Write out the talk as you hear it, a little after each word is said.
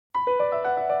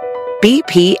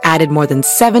BP added more than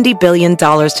 $70 billion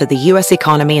to the U.S.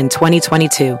 economy in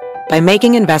 2022 by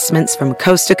making investments from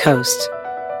coast to coast.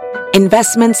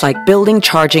 Investments like building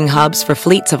charging hubs for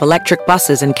fleets of electric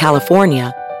buses in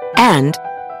California and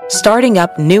starting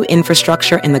up new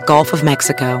infrastructure in the Gulf of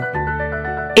Mexico.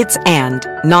 It's and,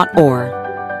 not or.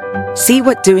 See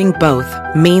what doing both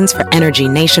means for energy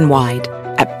nationwide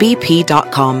at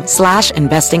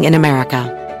bp.com/investing in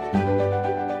America.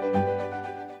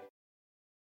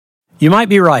 You might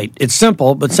be right. It's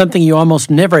simple, but something you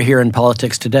almost never hear in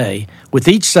politics today, with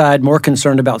each side more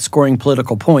concerned about scoring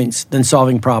political points than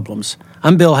solving problems.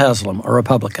 I'm Bill Haslam, a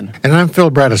Republican. And I'm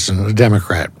Phil Bredesen, a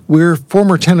Democrat. We're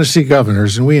former Tennessee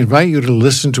governors, and we invite you to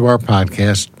listen to our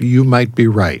podcast, You Might Be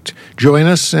Right. Join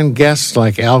us and guests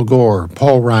like Al Gore,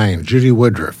 Paul Ryan, Judy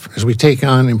Woodruff, as we take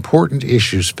on important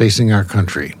issues facing our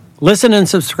country. Listen and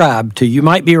subscribe to You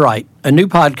Might Be Right, a new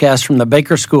podcast from the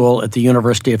Baker School at the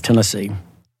University of Tennessee.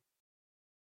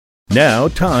 Now,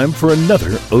 time for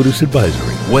another Otis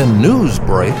Advisory. When news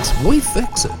breaks, we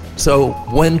fix it. So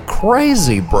when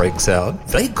crazy breaks out,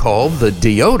 they call the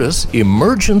DeOtis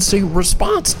Emergency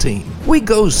Response Team. We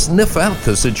go sniff out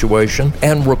the situation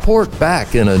and report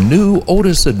back in a new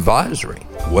Otis Advisory.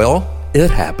 Well, it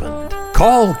happened.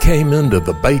 Call came into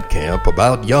the bait camp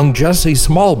about young Jesse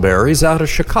Smallberries out of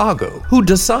Chicago, who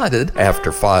decided,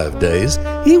 after 5 days,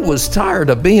 he was tired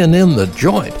of being in the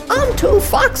joint. I'm too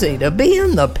foxy to be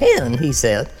in the pen, he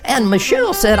said. And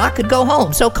Michelle said I could go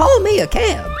home, so call me a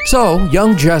cab. So,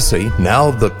 young Jesse,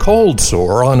 now the cold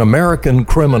sore on American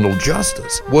criminal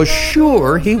justice, was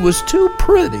sure he was too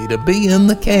pretty to be in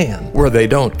the can, where they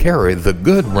don't carry the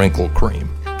good wrinkle cream.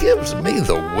 Gives me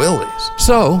the willies.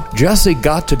 So, Jesse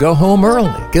got to go home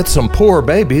early, get some poor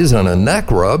babies and a neck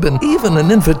rub, and even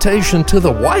an invitation to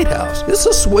the White House. It's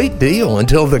a sweet deal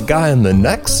until the guy in the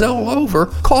next cell over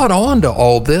caught on to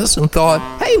all this and thought,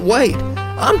 hey, wait,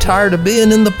 I'm tired of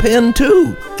being in the pen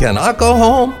too. Can I go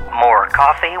home? More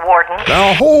coffee, Warden?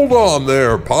 Now hold on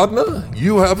there, partner.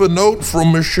 You have a note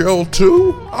from Michelle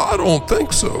too? I don't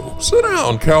think so. Sit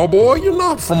down, cowboy. You're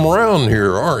not from around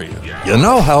here, are you? You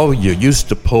know how you used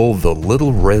to pull the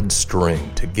little red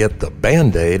string to get the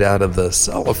Band-Aid out of the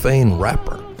cellophane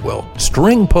wrapper? Well,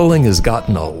 string pulling has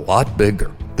gotten a lot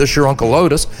bigger. This is your Uncle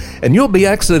Otis, and you'll be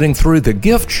exiting through the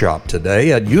gift shop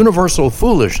today at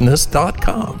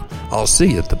universalfoolishness.com. I'll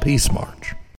see you at the Peace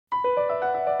March.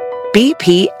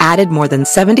 BP added more than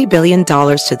 $70 billion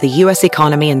to the U.S.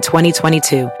 economy in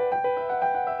 2022.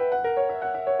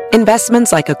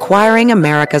 Investments like acquiring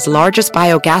America's largest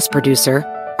biogas producer,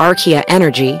 Archaea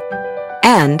Energy,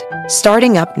 and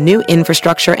starting up new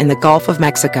infrastructure in the Gulf of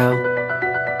Mexico.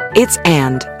 It's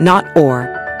and, not or.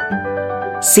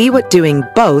 See what doing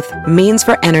both means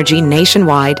for energy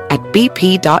nationwide at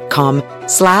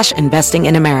bp.com/investing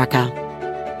in America.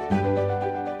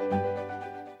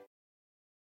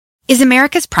 Is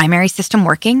America's primary system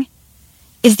working?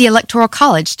 Is the Electoral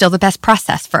College still the best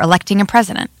process for electing a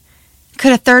president?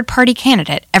 Could a third-party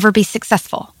candidate ever be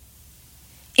successful?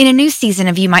 In a new season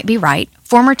of You Might Be Right,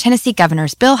 former Tennessee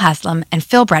governors Bill Haslam and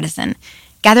Phil Bredesen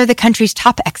gather the country's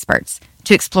top experts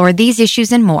to explore these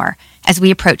issues and more as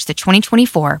we approach the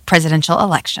 2024 presidential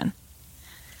election.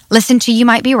 Listen to You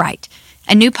Might Be Right,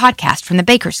 a new podcast from the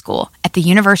Baker School at the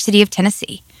University of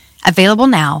Tennessee, available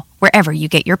now wherever you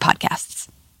get your podcasts.